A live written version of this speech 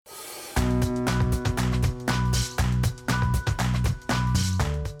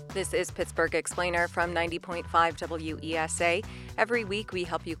This is Pittsburgh Explainer from 90.5 WESA. Every week we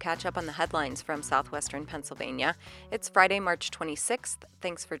help you catch up on the headlines from southwestern Pennsylvania. It's Friday, March 26th.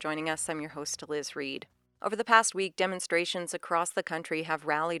 Thanks for joining us. I'm your host, Liz Reed. Over the past week, demonstrations across the country have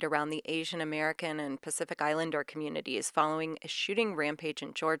rallied around the Asian American and Pacific Islander communities following a shooting rampage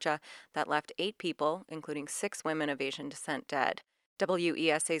in Georgia that left 8 people, including 6 women of Asian descent, dead.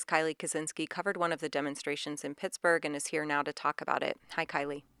 WESA's Kylie Kaczynski covered one of the demonstrations in Pittsburgh and is here now to talk about it. Hi,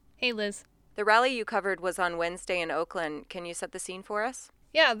 Kylie. Hey, Liz. The rally you covered was on Wednesday in Oakland. Can you set the scene for us?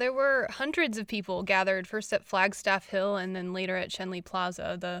 Yeah, there were hundreds of people gathered, first at Flagstaff Hill and then later at Schenley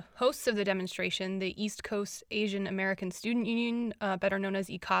Plaza. The hosts of the demonstration, the East Coast Asian American Student Union, better known as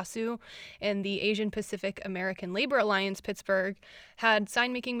ICASU, and the Asian Pacific American Labor Alliance Pittsburgh, had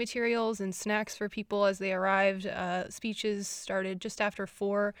sign-making materials and snacks for people as they arrived. Speeches started just after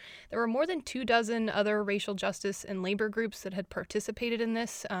 4. There were more than 24 other racial justice and labor groups that had participated in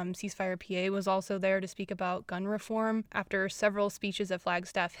this. Ceasefire PA was also there to speak about gun reform. After several speeches at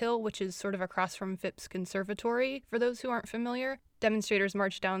Flagstaff Hill, which is sort of across from Phipps Conservatory, for those who aren't familiar, demonstrators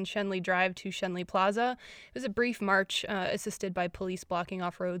marched down Schenley Drive to Schenley Plaza. It was a brief march assisted by police blocking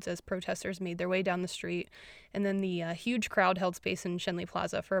off roads as protesters made their way down the street. And then the huge crowd held space in Schenley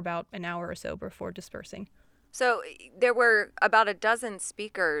Plaza for about an hour or so before dispersing. So there were about a dozen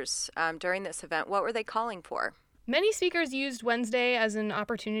speakers during this event. What were they calling for? Many speakers used Wednesday as an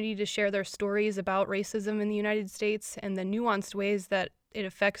opportunity to share their stories about racism in the United States and the nuanced ways that it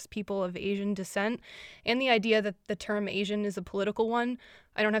affects people of Asian descent, and the idea that the term Asian is a political one.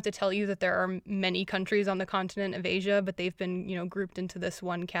 I don't have to tell you that there are many countries on the continent of Asia, but they've been, grouped into this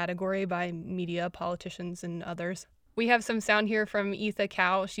one category by media, politicians, and others. We have some sound here from Etha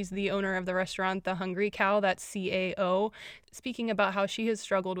Cao. She's the owner of the restaurant The Hungry Cow, that's CAO, speaking about how she has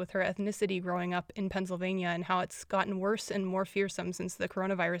struggled with her ethnicity growing up in Pennsylvania and how it's gotten worse and more fearsome since the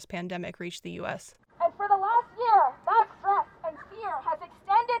coronavirus pandemic reached the U.S. And for the last year, that stress and fear has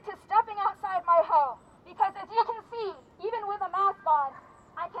extended to stepping outside my home. Because as you can see, even with a mask on,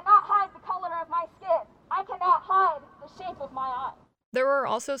 I cannot hide the color of my skin. I cannot hide the shape of my eye. There were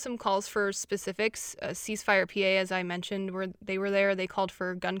also some calls for specifics. Ceasefire PA, as I mentioned, they were there. They called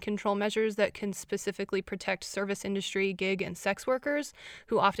for gun control measures that can specifically protect service industry, gig, and sex workers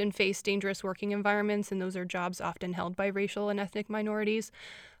who often face dangerous working environments, and those are jobs often held by racial and ethnic minorities.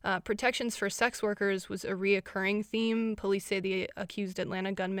 Protections for sex workers was a reoccurring theme. Police say the accused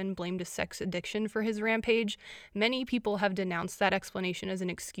Atlanta gunman blamed a sex addiction for his rampage. Many people have denounced that explanation as an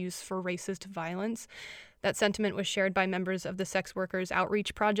excuse for racist violence. That sentiment was shared by members of the Sex Workers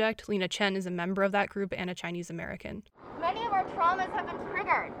Outreach Project. Lena Chen is a member of that group and a Chinese American. Many of our traumas have been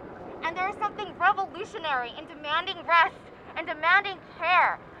triggered, and there is something revolutionary in demanding rest and demanding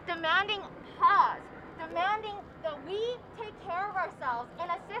care, demanding pause, demanding that we take care of ourselves in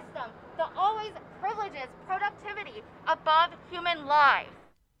a system that always privileges productivity above human life.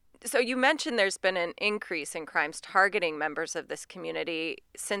 So you mentioned there's been an increase in crimes targeting members of this community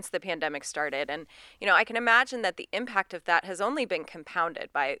since the pandemic started. And, I can imagine that the impact of that has only been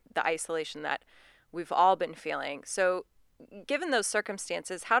compounded by the isolation that we've all been feeling. So given those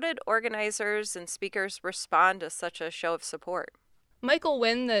circumstances, how did organizers and speakers respond to such a show of support? Michael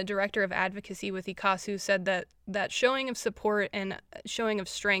Wynn, the director of advocacy with ICASU, said that showing of support and showing of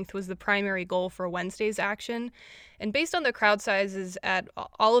strength was the primary goal for Wednesday's action. And based on the crowd sizes at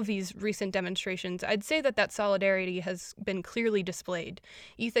all of these recent demonstrations, I'd say that solidarity has been clearly displayed.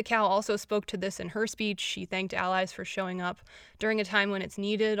 Etha Cao also spoke to this in her speech. She thanked allies for showing up during a time when it's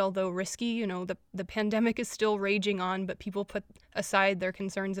needed, although risky. The pandemic is still raging on, but people put aside their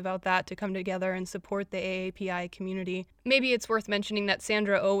concerns about that to come together and support the AAPI community. Maybe it's worth mentioning that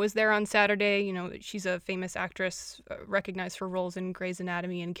Sandra Oh was there on Saturday. She's a famous actress recognized for roles in Grey's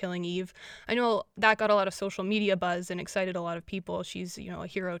Anatomy and Killing Eve. I know that got a lot of social media buzz and excited a lot of people. She's, a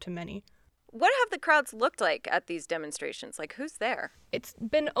hero to many. What have the crowds looked like at these demonstrations? Like, who's there? It's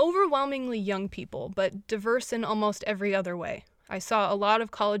been overwhelmingly young people, but diverse in almost every other way. I saw a lot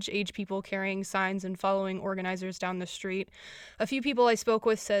of college-age people carrying signs and following organizers down the street. A few people I spoke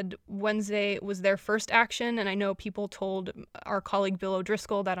with said Wednesday was their first action, and I know people told our colleague Bill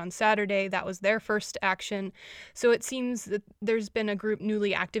O'Driscoll that on Saturday that was their first action. So it seems that there's been a group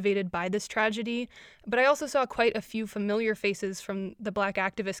newly activated by this tragedy. But I also saw quite a few familiar faces from the Black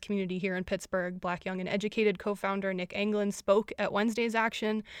activist community here in Pittsburgh. Black Young and Educated co-founder Nick Anglin spoke at Wednesday's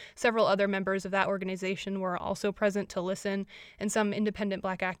action. Several other members of that organization were also present to listen. And some independent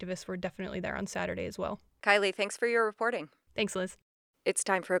Black activists were definitely there on Saturday as well. Kylie, thanks for your reporting. Thanks, Liz. It's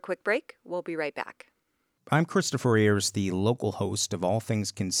time for a quick break. We'll be right back. I'm Christopher Ayers, the local host of All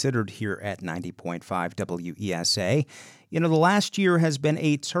Things Considered here at 90.5 WESA. The last year has been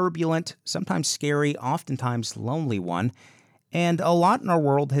a turbulent, sometimes scary, oftentimes lonely one, and a lot in our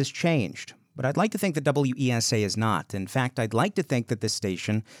world has changed. But I'd like to think that WESA is not. In fact, I'd like to think that this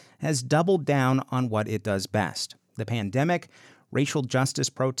station has doubled down on what it does best. The pandemic, racial justice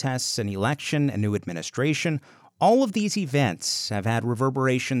protests, an election, a new administration, all of these events have had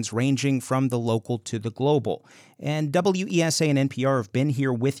reverberations ranging from the local to the global. And WESA and NPR have been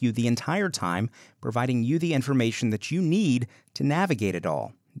here with you the entire time, providing you the information that you need to navigate it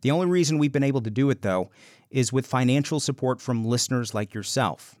all. The only reason we've been able to do it, though, is with financial support from listeners like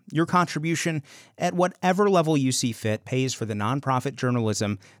yourself. Your contribution, at whatever level you see fit, pays for the nonprofit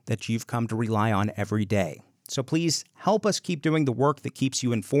journalism that you've come to rely on every day. So please help us keep doing the work that keeps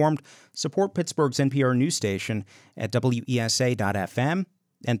you informed. Support Pittsburgh's NPR news station at WESA.FM,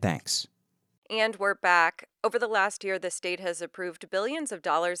 and thanks. And we're back. Over the last year, the state has approved billions of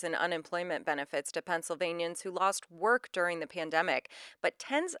dollars in unemployment benefits to Pennsylvanians who lost work during the pandemic. But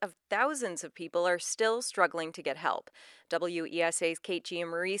tens of thousands of people are still struggling to get help. WESA's Kate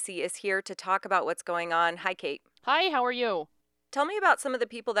Giammarese is here to talk about what's going on. Hi, Kate. Hi, how are you? Tell me about some of the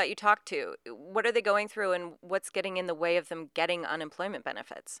people that you talked to. What are they going through and what's getting in the way of them getting unemployment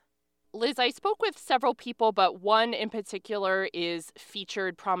benefits? Liz, I spoke with several people, but one in particular is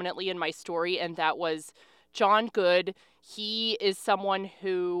featured prominently in my story, and that was John Good. He is someone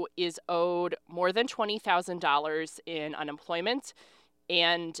who is owed more than $20,000 in unemployment.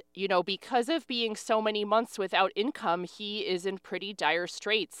 And, because of being so many months without income, he is in pretty dire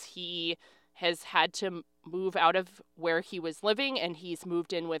straits. He has had to move out of where he was living, and he's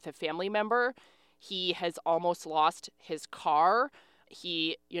moved in with a family member. He has almost lost his car.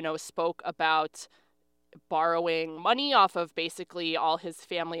 He, spoke about borrowing money off of basically all his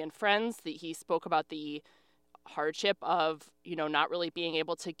family and friends. He spoke about the hardship of, not really being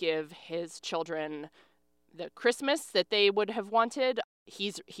able to give his children the Christmas that they would have wanted.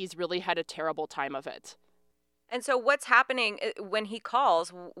 He's really had a terrible time of it. And so what's happening when he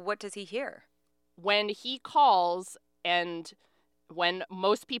calls? What does he hear? When he calls, and when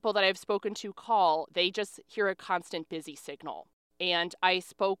most people that I've spoken to call, they just hear a constant busy signal. And I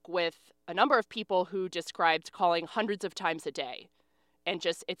spoke with a number of people who described calling hundreds of times a day. And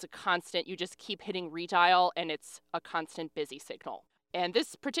it's a constant, you just keep hitting redial, and it's a constant busy signal. And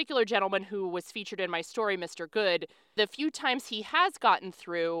this particular gentleman who was featured in my story, Mr. Good, the few times he has gotten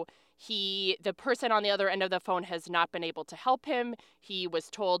through, the person on the other end of the phone has not been able to help him. He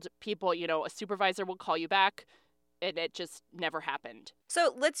was told people, a supervisor will call you back, and it just never happened.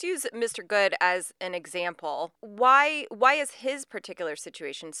 So let's use Mr. Good as an example. Why is his particular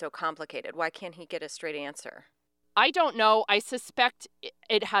situation so complicated? Why can't he get a straight answer? I don't know. I suspect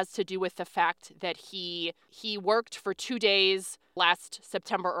it has to do with the fact that he worked for 2 days last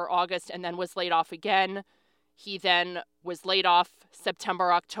September or August and then was laid off again. He then was laid off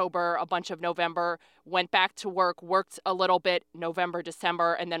September, October, a bunch of November, went back to work, worked a little bit November,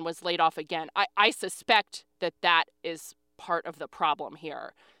 December, and then was laid off again. I suspect that is part of the problem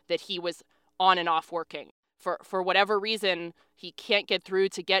here, that he was on and off working. For whatever reason, he can't get through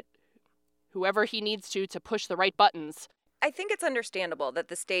to get whoever he needs to push the right buttons. I think it's understandable that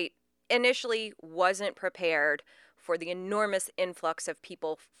the state initially wasn't prepared for the enormous influx of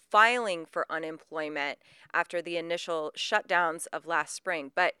people filing for unemployment after the initial shutdowns of last spring.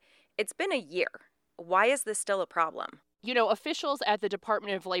 But it's been a year. Why is this still a problem? Officials at the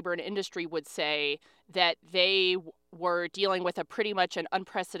Department of Labor and Industry would say that they were dealing with pretty much an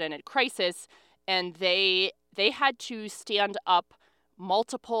unprecedented crisis, and they had to stand up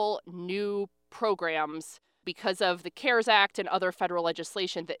multiple new programs because of the CARES Act and other federal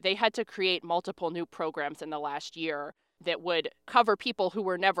legislation. That they had to create multiple new programs in the last year that would cover people who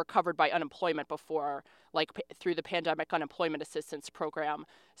were never covered by unemployment before, like through the Pandemic Unemployment Assistance Program.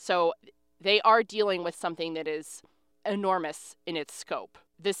 So they are dealing with something that is enormous in its scope.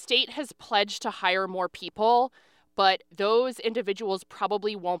 The state has pledged to hire more people, but those individuals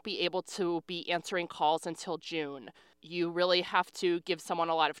probably won't be able to be answering calls until June. You really have to give someone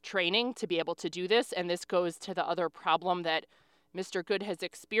a lot of training to be able to do this, and this goes to the other problem that Mr. Good has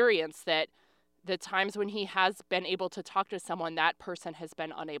experienced, that the times when he has been able to talk to someone, that person has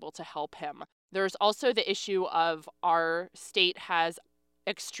been unable to help him. There's also the issue of our state has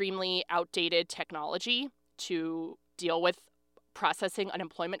extremely outdated technology to deal with processing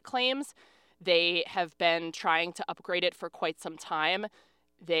unemployment claims. They have been trying to upgrade it for quite some time.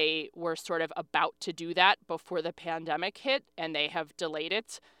 They were sort of about to do that before the pandemic hit, and they have delayed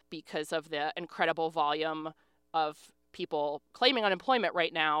it because of the incredible volume of people claiming unemployment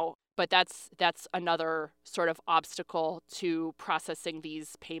right now. But that's another sort of obstacle to processing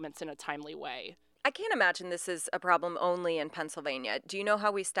these payments in a timely way. I can't imagine this is a problem only in Pennsylvania. Do you know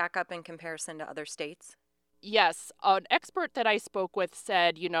how we stack up in comparison to other states? Yes, an expert that I spoke with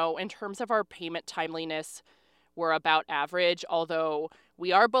said, in terms of our payment timeliness, we're about average, although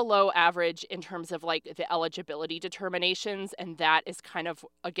we are below average in terms of like the eligibility determinations. And that is kind of,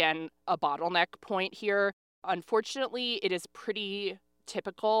 again, a bottleneck point here. Unfortunately, it is pretty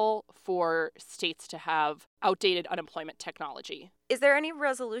typical for states to have outdated unemployment technology. Is there any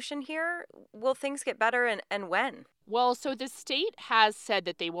resolution here? Will things get better and when? Well, so the state has said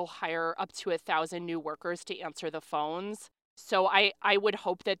that they will hire up to 1,000 new workers to answer the phones. So I would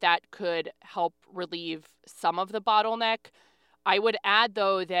hope that could help relieve some of the bottleneck. I would add,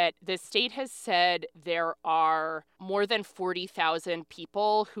 though, that the state has said there are more than 40,000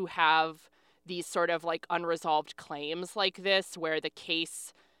 people who have these sort of like unresolved claims like this, where the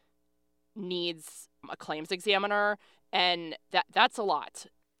case needs a claims examiner, and that's a lot.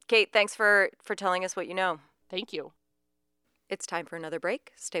 Kate, thanks for telling us what you know. Thank you. It's time for another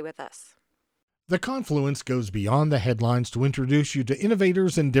break. Stay with us. The Confluence goes beyond the headlines to introduce you to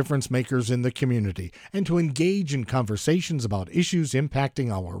innovators and difference makers in the community and to engage in conversations about issues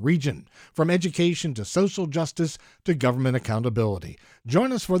impacting our region, from education to social justice to government accountability.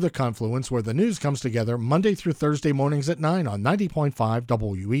 Join us for The Confluence, where the news comes together Monday through Thursday mornings at 9 on 90.5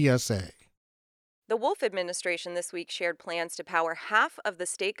 WESA. The Wolf administration this week shared plans to power half of the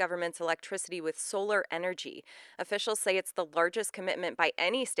state government's electricity with solar energy. Officials say it's the largest commitment by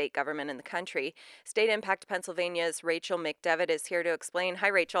any state government in the country. State Impact Pennsylvania's Rachel McDevitt is here to explain. Hi,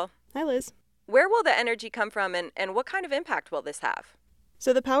 Rachel. Hi, Liz. Where will the energy come from, and what kind of impact will this have?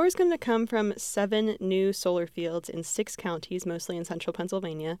 So the power is going to come from 7 new solar fields in 6 counties, mostly in central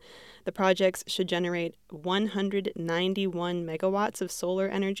Pennsylvania. The projects should generate 191 megawatts of solar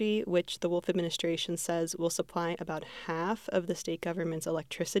energy, which the Wolf administration says will supply about half of the state government's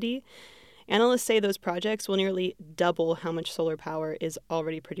electricity. Analysts say those projects will nearly double how much solar power is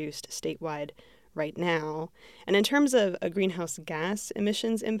already produced statewide right now. And in terms of a greenhouse gas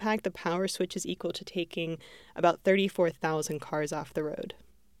emissions impact, the power switch is equal to taking about 34,000 cars off the road.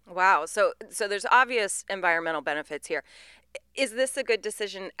 Wow. So there's obvious environmental benefits here. Is this a good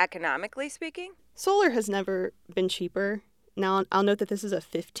decision economically speaking? Solar has never been cheaper. Now, I'll note that this is a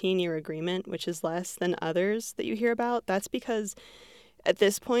 15-year agreement, which is less than others that you hear about. That's because at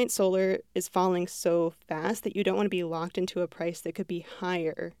this point, solar is falling so fast that you don't want to be locked into a price that could be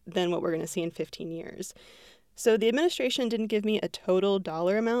higher than what we're going to see in 15 years. So the administration didn't give me a total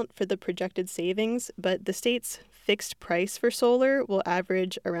dollar amount for the projected savings, but the state's fixed price for solar will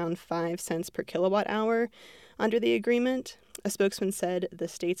average around 5 cents per kilowatt hour under the agreement. A spokesman said the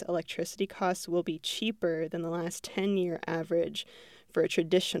state's electricity costs will be cheaper than the last 10-year average for a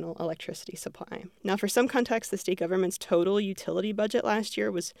traditional electricity supply. Now, for some context, the state government's total utility budget last year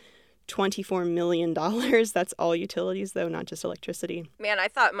was $24 million. That's all utilities, though, not just electricity. Man, I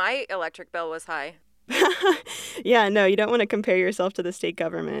thought my electric bill was high. Yeah, no, you don't want to compare yourself to the state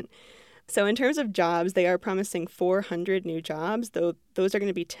government. So in terms of jobs, they are promising 400 new jobs, though those are going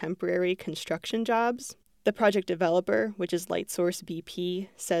to be temporary construction jobs. The project developer, which is Lightsource BP,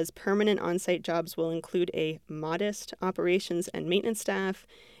 says permanent on-site jobs will include a modest operations and maintenance staff,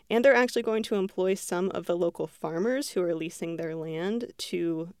 and they're actually going to employ some of the local farmers who are leasing their land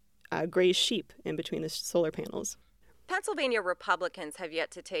to graze sheep in between the solar panels. Pennsylvania Republicans have yet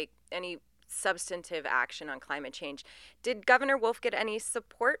to take any substantive action on climate change. Did Governor Wolf get any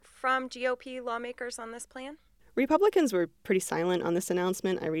support from GOP lawmakers on this plan? Republicans were pretty silent on this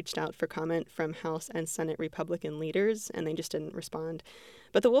announcement. I reached out for comment from House and Senate Republican leaders, and they just didn't respond.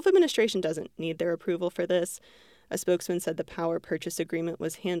 But the Wolf administration doesn't need their approval for this. A spokesman said the power purchase agreement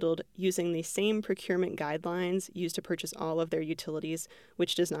was handled using the same procurement guidelines used to purchase all of their utilities,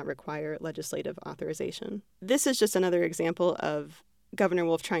 which does not require legislative authorization. This is just another example of Governor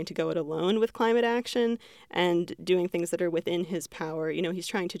Wolf trying to go it alone with climate action and doing things that are within his power. You know, he's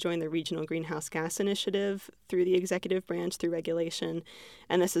trying to join the Regional Greenhouse Gas Initiative through the executive branch, through regulation,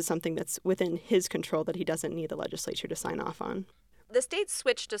 and this is something that's within his control that he doesn't need the legislature to sign off on. The state's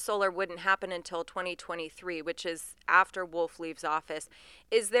switch to solar wouldn't happen until 2023, which is after Wolf leaves office.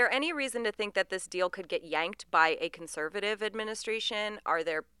 Is there any reason to think that this deal could get yanked by a conservative administration? Are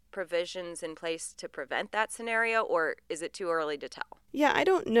there provisions in place to prevent that scenario, or is it too early to tell? Yeah, I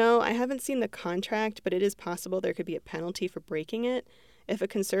don't know. I haven't seen the contract, but it is possible there could be a penalty for breaking it. If a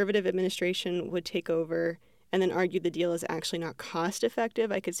conservative administration would take over and then argue the deal is actually not cost effective,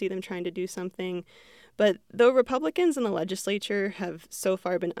 I could see them trying to do something. But though Republicans in the legislature have so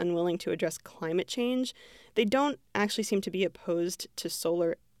far been unwilling to address climate change, they don't actually seem to be opposed to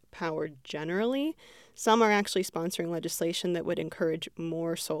solar power generally. Some are actually sponsoring legislation that would encourage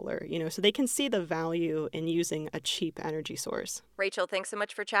more solar, so they can see the value in using a cheap energy source. Rachel, thanks so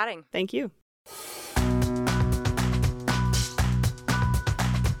much for chatting. Thank you.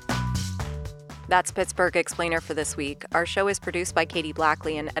 That's Pittsburgh Explainer for this week. Our show is produced by Katie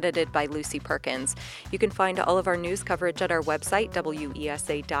Blackley and edited by Lucy Perkins. You can find all of our news coverage at our website,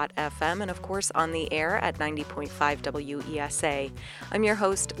 wesa.fm, and of course on the air at 90.5 WESA. I'm your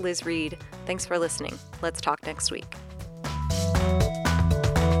host, Liz Reed. Thanks for listening. Let's talk next week.